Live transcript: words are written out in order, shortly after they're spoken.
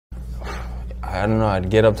I don't know, I'd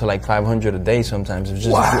get up to like 500 a day sometimes. It was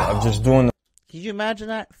just, I'm just doing the. Can you imagine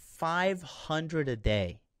that? 500 a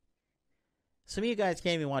day. Some of you guys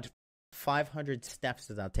can't even watch 500 steps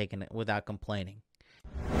without complaining.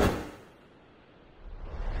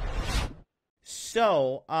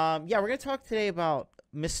 So, yeah, we're going to talk today about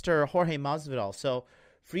Mr. Jorge Masvidal. So,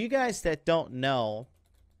 for you guys that don't know,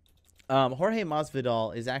 Jorge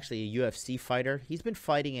Masvidal is actually a UFC fighter. He's been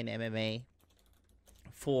fighting in MMA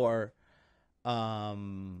for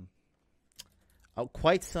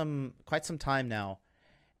quite some time now.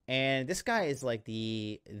 And this guy is like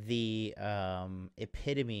the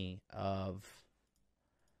epitome of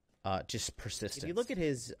just persistence. If you look at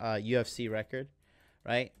his UFC record,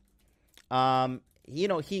 right? You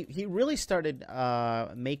know, he really started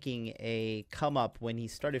making a come up when he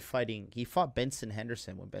started fighting. He fought Benson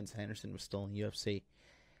Henderson when Benson Henderson was still in UFC.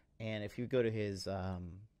 And if you go to his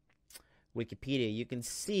Wikipedia, you can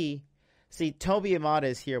see Toby Imada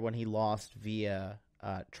is here when he lost via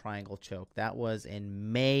triangle choke. That was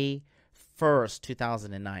in May 1st,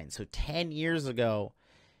 2009. So 10 years ago,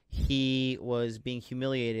 he was being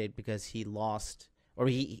humiliated because he lost, or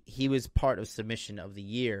he was part of submission of the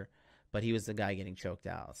year, but he was the guy getting choked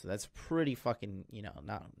out. So that's pretty fucking, you know,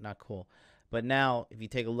 not cool. But now, if you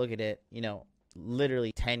take a look at it, you know,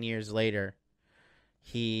 literally 10 years later,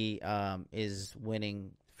 he is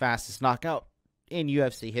winning fastest knockout in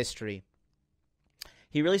UFC history.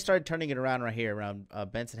 He really started turning it around right here, around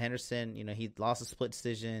Benson Henderson. You know, he lost a split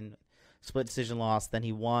decision loss. Then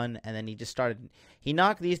he won, and then he just started. He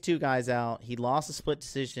knocked these two guys out. He lost a split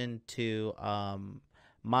decision to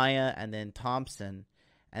Maya and then Thompson,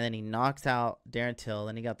 and then he knocked out Darren Till.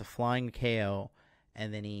 Then he got the flying KO,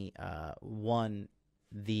 and then he won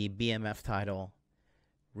the BMF title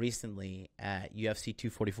recently at UFC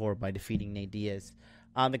 244 by defeating Nate Diaz.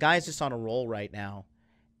 The guy is just on a roll right now.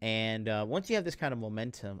 And once you have this kind of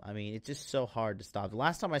momentum, I mean, it's just so hard to stop. The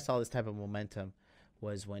last time I saw this type of momentum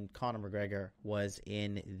was when Conor McGregor was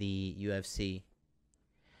in the UFC.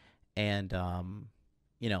 And,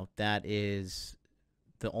 you know, that is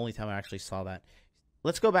the only time I actually saw that.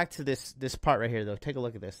 Let's go back to this part right here, though. Take a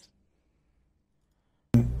look at this.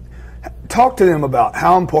 Talk to them about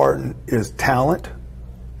how important is talent,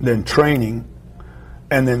 then training,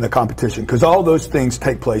 and then the competition. Because all those things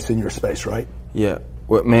take place in your space, right? Yeah.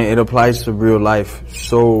 Well, man, it applies to real life.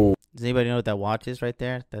 So, does anybody know what that watch is right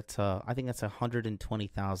there? That's I think that's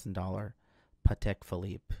 $120,000 Patek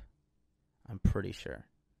Philippe. I'm pretty sure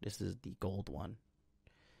this is the gold one.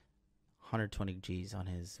 120 G's on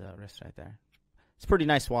his wrist right there. It's a pretty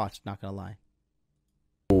nice watch, not gonna lie.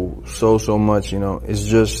 So much, you know. It's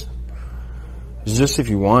just if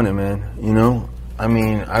you want it, man. You know. I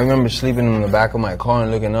mean, I remember sleeping in the back of my car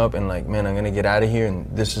and looking up and like, man, I'm going to get out of here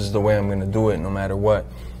and this is the way I'm going to do it no matter what.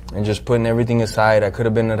 And just putting everything aside. I could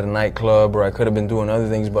have been at a nightclub or I could have been doing other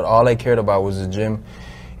things, but all I cared about was the gym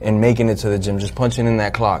and making it to the gym, just punching in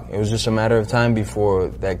that clock. It was just a matter of time before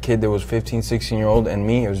that kid that was 15, 16-year-old and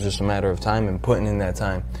me. It was just a matter of time and putting in that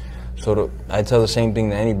time. So I tell the same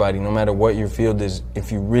thing to anybody, no matter what your field is,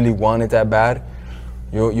 if you really want it that bad,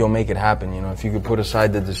 you'll make it happen, you know. If you could put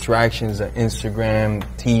aside the distractions, the Instagram,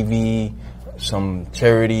 TV, some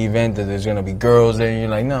charity event that there's gonna be girls there, and you're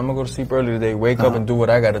like, no, I'm gonna go to sleep early today, wake up and do what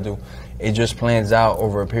I gotta do. It just plans out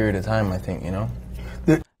over a period of time, I think, you know.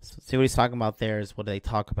 See what he's talking about there is what they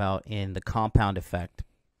talk about in the compound effect.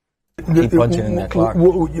 Keep punching in that clock.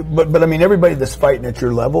 But I mean, everybody that's fighting at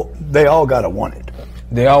your level, they all gotta want it.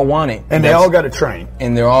 They all want it. And they all gotta train.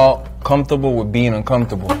 And they're all comfortable with being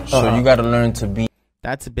uncomfortable. So you gotta learn to be.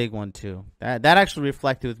 That's a big one, too. That actually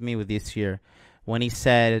reflected with me with this year when he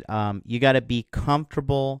said, you got to be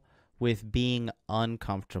comfortable with being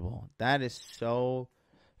uncomfortable. That is so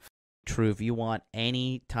true if you want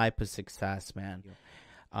any type of success, man.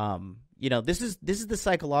 You know, this is the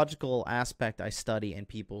psychological aspect I study in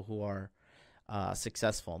people who are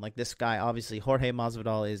successful. Like this guy, obviously, Jorge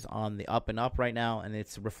Masvidal is on the up and up right now, and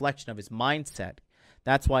it's a reflection of his mindset.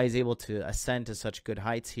 That's why he's able to ascend to such good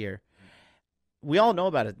heights here. We all know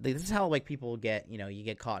about it. This is how like people get, you know, you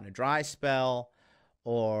get caught in a dry spell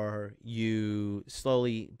or you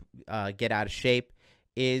slowly get out of shape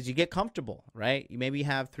is you get comfortable, right? You maybe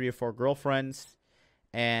have 3 or 4 girlfriends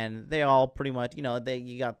and they all pretty much, you know,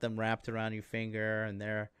 you got them wrapped around your finger and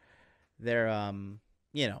they're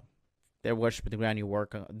you know, they're worshiping the ground you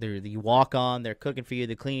walk on, they're cooking for you,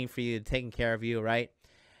 they're cleaning for you, they're taking care of you, right?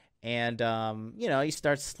 And, you know, you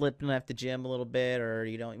start slipping at the gym a little bit or,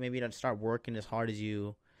 maybe you don't start working as hard as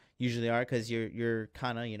you usually are because you're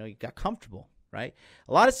kind of, you know, you got comfortable, right?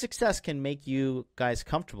 A lot of success can make you guys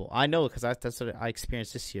comfortable. I know because that's what I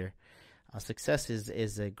experienced this year. Success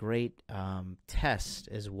is a great test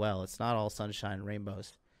as well. It's not all sunshine and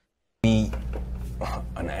rainbows. Be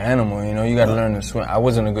an animal, you know, you got to learn to swim. I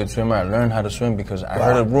wasn't a good swimmer. I learned how to swim because I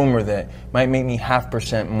heard a rumor that might make me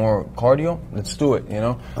 0.5% more cardio. Let's do it, you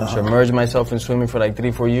know. Submerged myself in swimming for like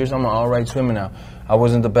 3-4 years. I'm an all right swimmer now. I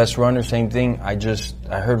wasn't the best runner, same thing. I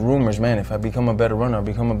heard rumors, man, if I become a better runner, I'll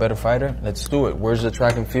become a better fighter. Let's do it. Where's the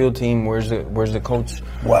track and field team? Where's the coach?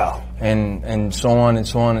 Wow. And so on and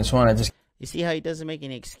so on and so on. You see how he doesn't make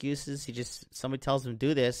any excuses? Somebody tells him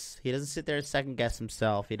do this. He doesn't sit there and second guess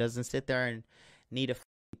himself. He doesn't sit there and need a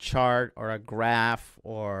chart or a graph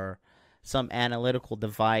or some analytical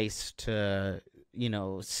device to, you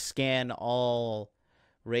know, scan all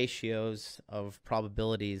ratios of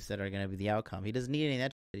probabilities that are going to be the outcome. He doesn't need any of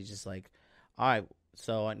that. He's just like, all right,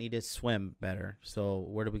 so I need to swim better. So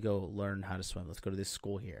where do we go learn how to swim? Let's go to this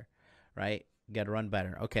school here, right? Got to run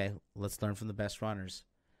better. Okay, let's learn from the best runners.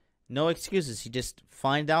 No excuses. He just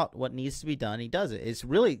find out what needs to be done. He does it. It's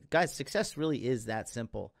really, guys, success really is that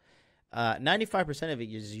simple. 95% of it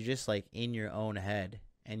is you're just like in your own head,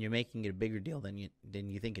 and you're making it a bigger deal than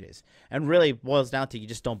you think it is. And really it boils down to you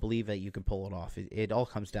just don't believe that you can pull it off. It all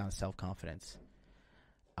comes down to self-confidence.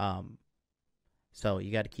 So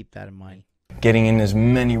you got to keep that in mind. Getting in as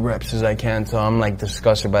many reps as I can till I'm like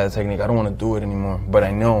disgusted by the technique. I don't want to do it anymore, but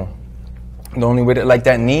I know the only way to, like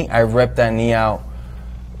that knee, I repped that knee out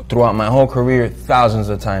throughout my whole career thousands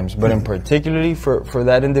of times. But in particularly for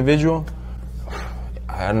that individual,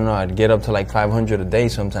 I don't know, I'd get up to like 500 a day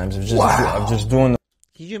sometimes. It's just, I'm just doing.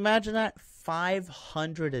 Can you imagine that?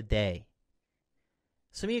 500 a day.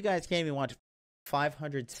 Some of you guys can't even watch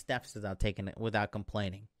 500 steps without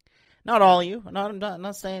complaining. Not all of you. I'm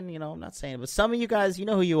not saying, you know, I'm not saying, but some of you guys, you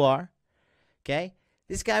know who you are. Okay?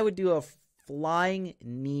 This guy would do a flying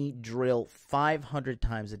knee drill 500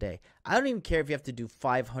 times a day. I don't even care if you have to do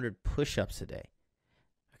 500 push-ups a day.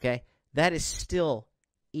 Okay? That is still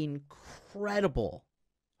incredible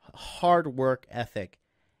hard work ethic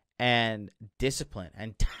and discipline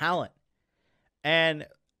and talent. And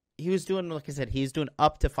he was doing, like I said, he's doing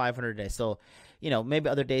up to 500 a day. So, you know, maybe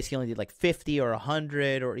other days he only did like 50 or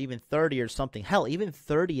 100 or even 30 or something. Hell, even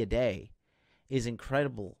 30 a day is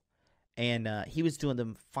incredible. And he was doing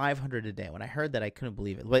them 500 a day. When I heard that, I couldn't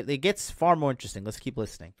believe it. But it gets far more interesting. Let's keep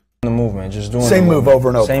listening. The movement, just doing same move over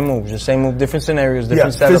and over. Same move, just same move, different scenarios,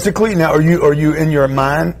 different setup. Physically, now are you in your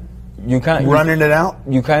mind? You kind running it out.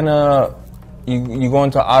 You kind of you go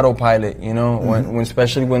into autopilot, you know, when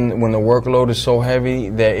especially when the workload is so heavy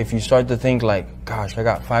that if you start to think like, gosh, I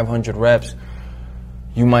got 500 reps,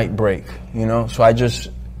 you might break, you know. So I just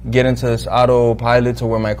get into this autopilot to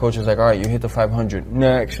where my coach is like, all right, you hit the 500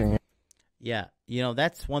 next, and yeah, you know,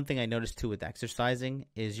 that's one thing I noticed too with exercising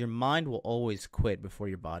is your mind will always quit before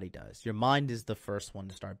your body does. Your mind is the first one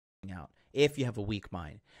to start out if you have a weak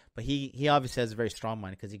mind. But he obviously has a very strong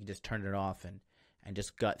mind because he can just turn it off and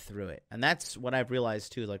just gut through it. And that's what I've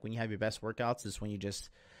realized too. Like when you have your best workouts is when you just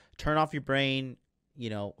turn off your brain, you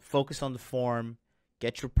know, focus on the form,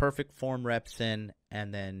 get your perfect form reps in,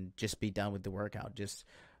 and then just be done with the workout. Just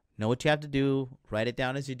know what you have to do, write it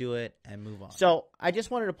down as you do it, and move on. So I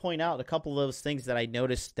just wanted to point out a couple of those things that I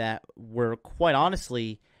noticed that were quite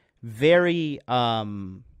honestly very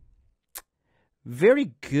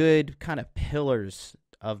good kind of pillars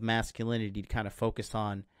of masculinity to kind of focus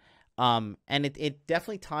on. And it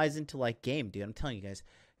definitely ties into like game, dude. I'm telling you guys,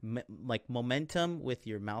 like momentum with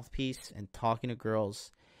your mouthpiece and talking to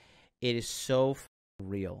girls, it is so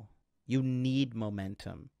real. You need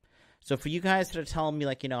momentum. So for you guys that are telling me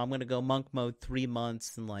like, you know, I'm going to go monk mode 3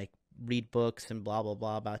 months and like read books and blah, blah,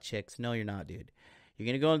 blah about chicks. No, you're not, dude. You're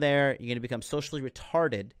going to go in there. You're going to become socially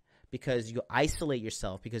retarded because you isolate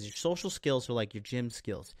yourself, because your social skills are like your gym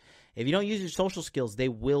skills. If you don't use your social skills, they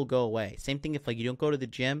will go away. Same thing if like you don't go to the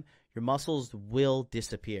gym, your muscles will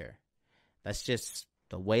disappear. That's just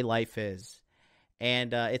the way life is.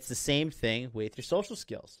 And it's the same thing with your social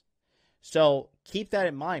skills. So keep that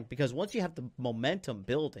in mind, because once you have the momentum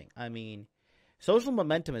building, I mean, social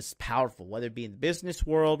momentum is powerful, whether it be in the business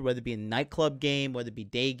world, whether it be in nightclub game, whether it be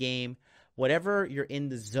day game, whatever you're in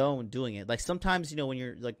the zone doing it. Like sometimes, you know, when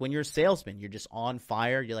you're a salesman, you're just on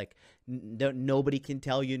fire. You're like, nobody can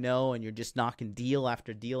tell you no, and you're just knocking deal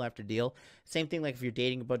after deal after deal. Same thing like if you're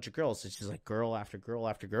dating a bunch of girls. It's just like girl after girl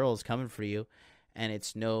after girl is coming for you, and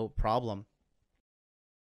it's no problem.